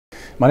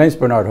My name is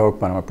Bernard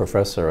Hoekman. I'm a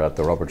professor at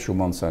the Robert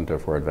Schuman Center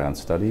for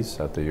Advanced Studies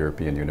at the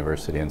European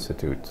University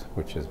Institute,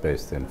 which is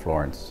based in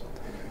Florence,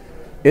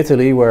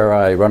 Italy, where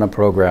I run a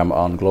program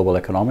on global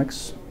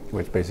economics,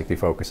 which basically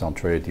focuses on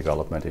trade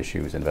development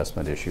issues,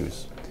 investment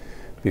issues.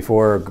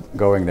 Before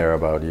going there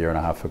about a year and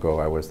a half ago,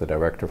 I was the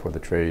director for the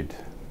trade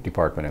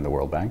department in the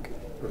World Bank,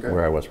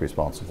 where I was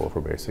responsible for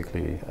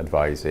basically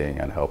advising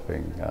and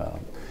helping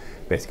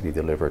basically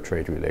deliver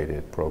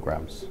trade-related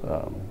programs,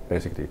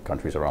 basically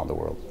countries around the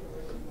world.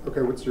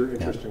 Okay, what's your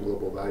interest in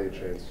global value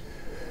chains?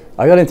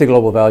 I got into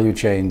global value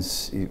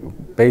chains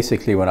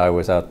basically when I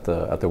was at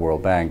the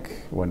World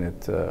Bank, when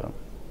it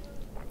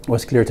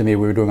was clear to me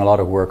we were doing a lot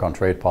of work on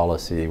trade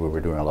policy, we were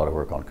doing a lot of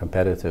work on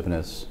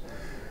competitiveness,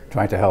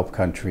 trying to help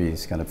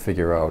countries kind of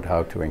figure out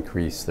how to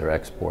increase their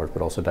export,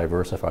 but also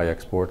diversify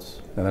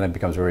exports. And then it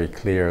becomes very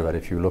clear that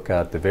if you look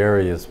at the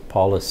various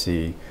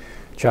policy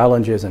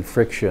challenges and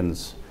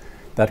frictions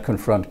that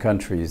confront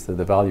countries, that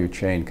the value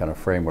chain kind of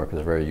framework is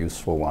a very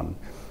useful one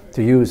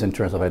to use in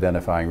terms of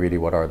identifying really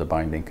what are the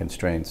binding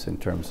constraints in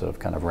terms of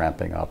kind of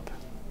ramping up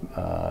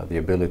the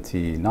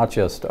ability not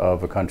just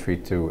of a country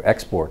to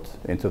export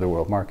into the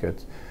world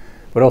market,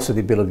 but also the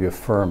ability of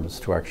firms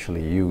to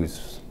actually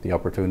use the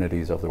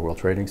opportunities of the world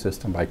trading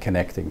system by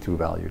connecting to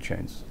value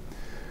chains.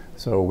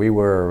 So we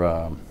were,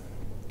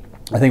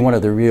 I think one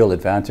of the real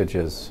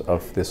advantages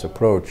of this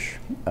approach,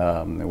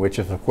 which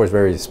is of course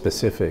very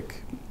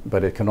specific,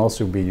 but it can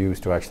also be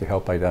used to actually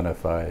help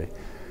identify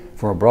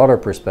from a broader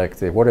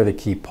perspective, what are the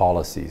key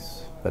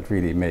policies that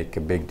really make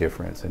a big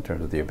difference in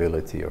terms of the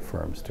ability of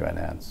firms to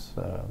enhance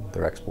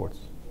their exports.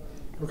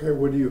 Okay,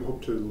 what do you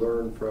hope to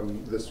learn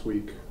from this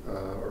week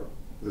or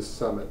this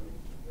summit?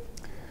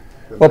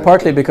 Well,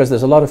 partly because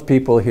there's a lot of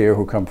people here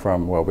who come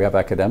from, well, we have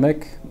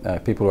academic,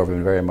 people who have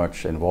been very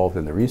much involved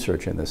in the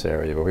research in this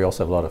area, but we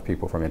also have a lot of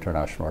people from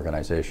international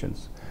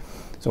organizations.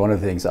 So one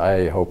of the things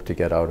I hope to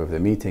get out of the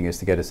meeting is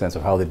to get a sense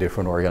of how the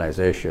different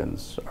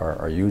organizations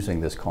are using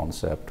this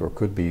concept or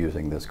could be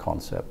using this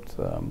concept.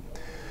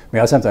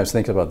 I sometimes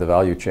think about the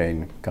value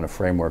chain kind of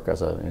framework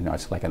as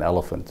it's like an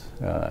elephant,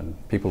 and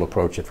people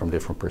approach it from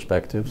different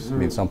perspectives. Mm-hmm. I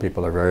mean, some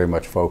people are very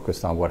much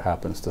focused on what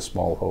happens to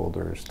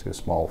smallholders, to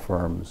small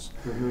firms,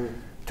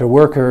 to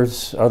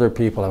workers. Other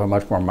people have a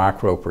much more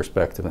macro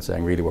perspective and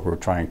saying really what we're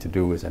trying to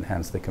do is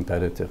enhance the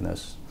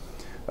competitiveness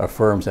of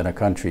firms in a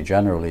country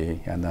generally,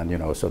 and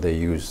then so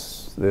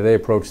they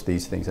approach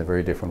these things in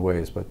very different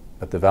ways, but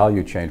the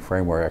value chain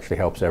framework actually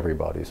helps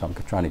everybody. So I'm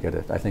trying to get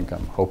it. I think I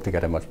hope to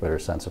get a much better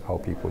sense of how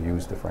people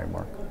use the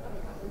framework.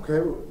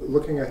 Okay,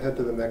 looking ahead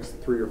to the next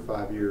 3 or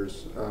 5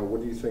 years,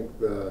 what do you think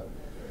the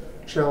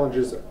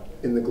challenges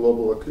in the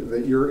global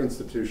that your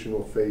institution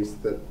will face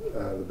that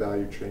the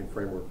value chain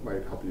framework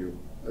might help you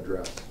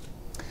address?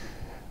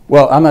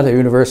 Well, I'm at a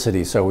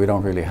university, so we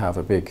don't really have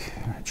a big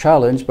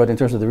challenge, but in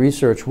terms of the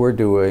research we're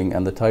doing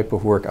and the type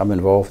of work I'm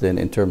involved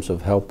in terms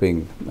of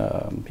helping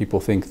people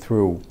think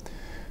through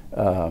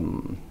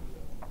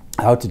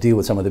how to deal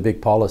with some of the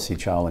big policy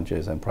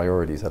challenges and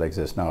priorities that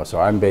exist now.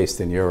 So I'm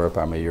based in Europe,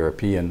 I'm a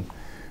European.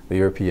 The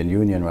European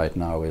Union right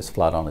now is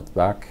flat on its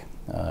back,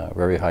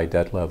 very high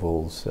debt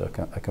levels, a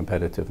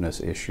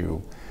competitiveness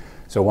issue.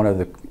 So one of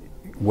the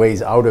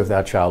ways out of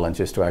that challenge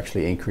is to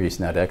actually increase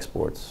net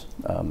exports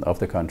of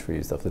the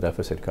countries, of the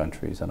deficit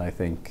countries. And I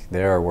think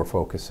there we're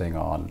focusing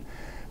on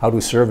how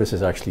do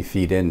services actually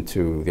feed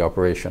into the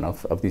operation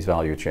of these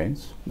value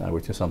chains,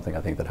 which is something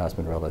I think that has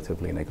been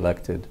relatively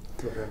neglected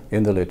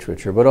in the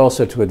literature, but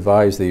also to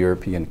advise the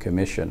European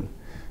Commission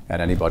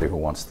and anybody who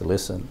wants to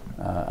listen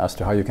as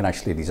to how you can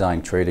actually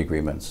design trade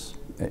agreements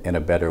in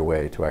a better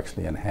way to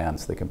actually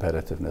enhance the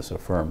competitiveness of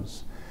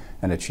firms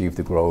and achieve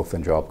the growth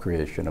and job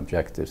creation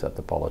objectives that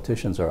the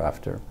politicians are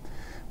after,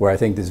 where I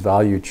think this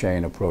value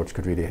chain approach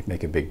could really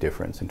make a big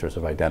difference in terms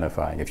of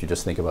identifying, if you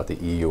just think about the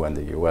EU and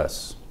the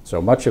US.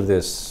 So much of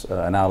this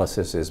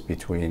analysis is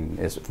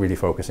really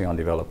focusing on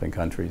developing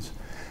countries.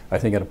 I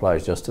think it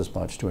applies just as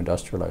much to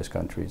industrialized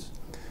countries.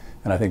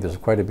 And I think there's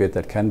quite a bit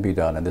that can be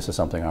done, and this is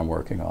something I'm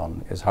working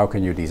on, is how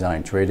can you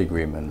design trade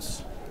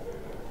agreements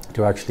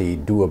to actually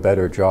do a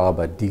better job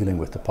at dealing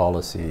with the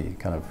policy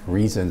kind of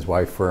reasons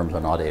why firms are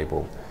not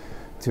able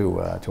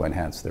to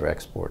enhance their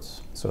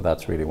exports. So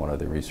that's really one of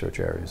the research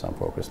areas I'm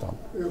focused on.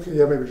 Okay,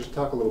 yeah, maybe just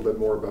talk a little bit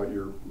more about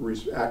your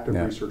active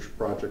research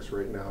projects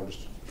right now.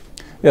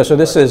 So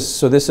this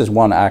is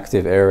one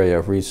active area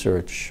of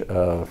research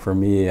for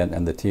me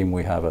and the team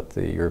we have at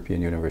the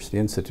European University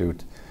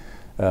Institute.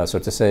 So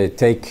to say,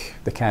 take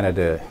the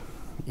Canada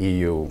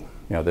EU,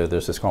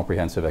 there's this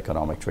comprehensive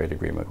economic trade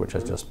agreement which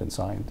has just been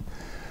signed.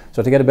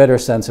 So to get a better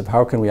sense of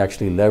how can we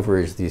actually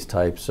leverage these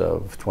types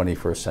of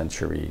 21st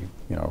century,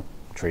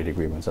 trade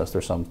agreements, as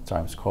they're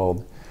sometimes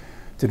called,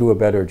 to do a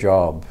better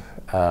job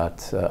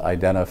at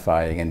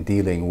identifying and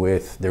dealing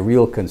with the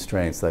real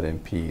constraints that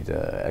impede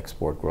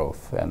export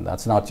growth. And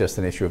that's not just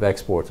an issue of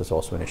exports, it's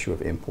also an issue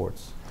of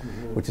imports,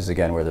 which is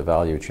again where the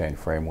value chain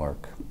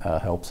framework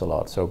helps a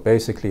lot. So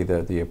basically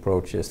the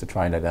approach is to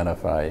try and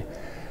identify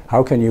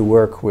how can you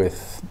work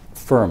with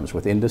firms,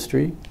 with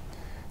industry,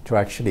 to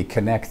actually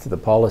connect the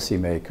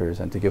policymakers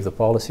and to give the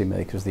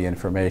policymakers the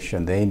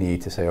information they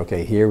need to say,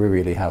 okay, here we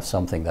really have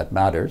something that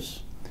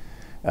matters,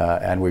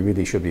 and we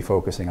really should be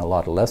focusing a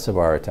lot less of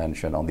our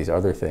attention on these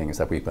other things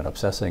that we've been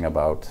obsessing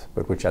about,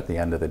 but which at the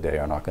end of the day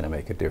are not going to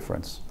make a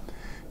difference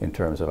in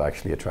terms of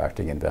actually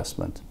attracting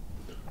investment,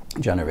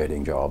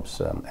 generating jobs,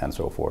 and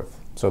so forth.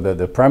 So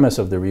the premise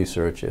of the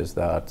research is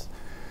that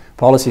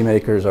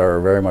policymakers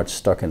are very much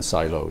stuck in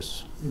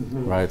silos,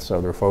 right?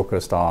 So they're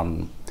focused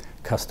on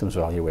customs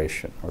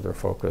valuation, or they're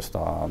focused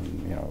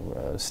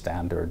on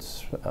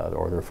standards,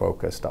 or they're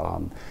focused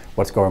on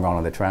what's going on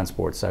in the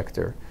transport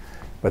sector,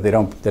 but they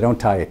don't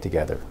tie it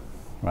together,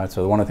 right?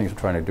 So one of the things we're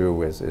trying to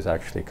do is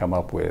actually come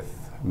up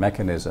with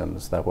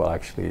mechanisms that will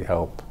actually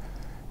help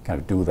kind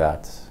of do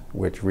that,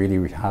 which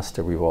really has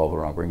to revolve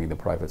around bringing the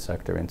private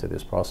sector into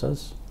this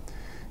process,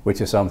 which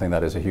is something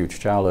that is a huge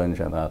challenge,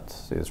 and that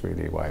is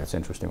really why it's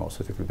interesting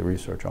also to do the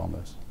research on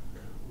this.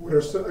 What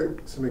are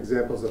some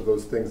examples of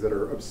those things that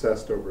are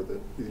obsessed over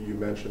that you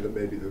mentioned that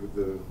maybe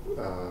the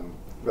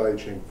value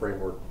chain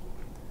framework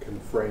can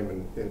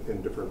frame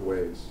in different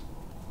ways?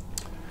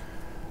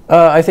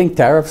 I think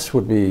tariffs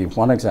would be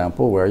one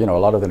example where a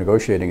lot of the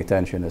negotiating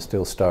attention is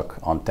still stuck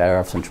on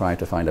tariffs and trying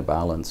to find a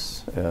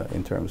balance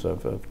in terms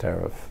of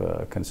tariff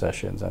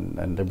concessions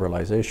and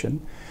liberalization,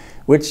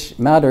 which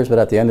matters, but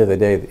at the end of the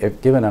day,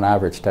 if given an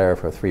average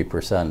tariff of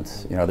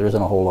 3%, there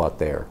isn't a whole lot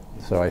there.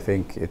 So I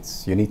think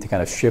you need to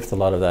kind of shift a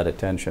lot of that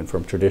attention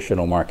from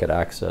traditional market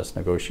access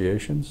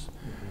negotiations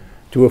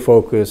to a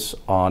focus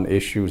on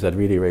issues that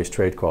really raise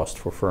trade costs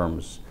for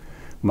firms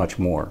much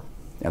more.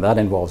 And that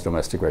involves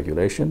domestic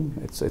regulation.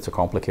 It's a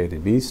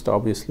complicated beast,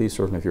 obviously,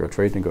 certainly if you're a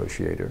trade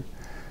negotiator.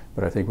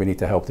 But I think we need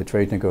to help the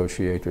trade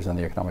negotiators and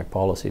the economic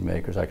policy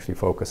makers actually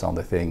focus on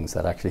the things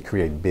that actually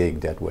create big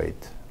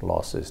deadweight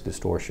losses,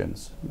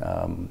 distortions.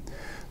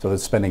 So that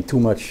spending too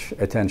much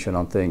attention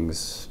on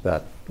things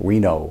that we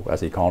know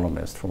as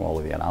economists from all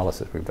of the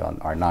analysis we've done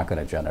are not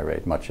going to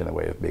generate much in the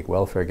way of big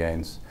welfare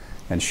gains,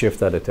 and shift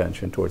that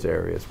attention towards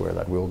areas where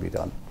that will be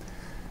done,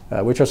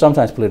 which are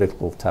sometimes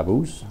political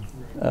taboos.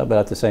 But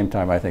at the same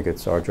time, I think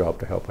it's our job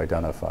to help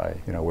identify,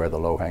 where the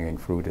low-hanging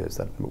fruit is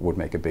that would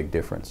make a big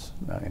difference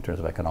in terms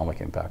of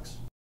economic impacts.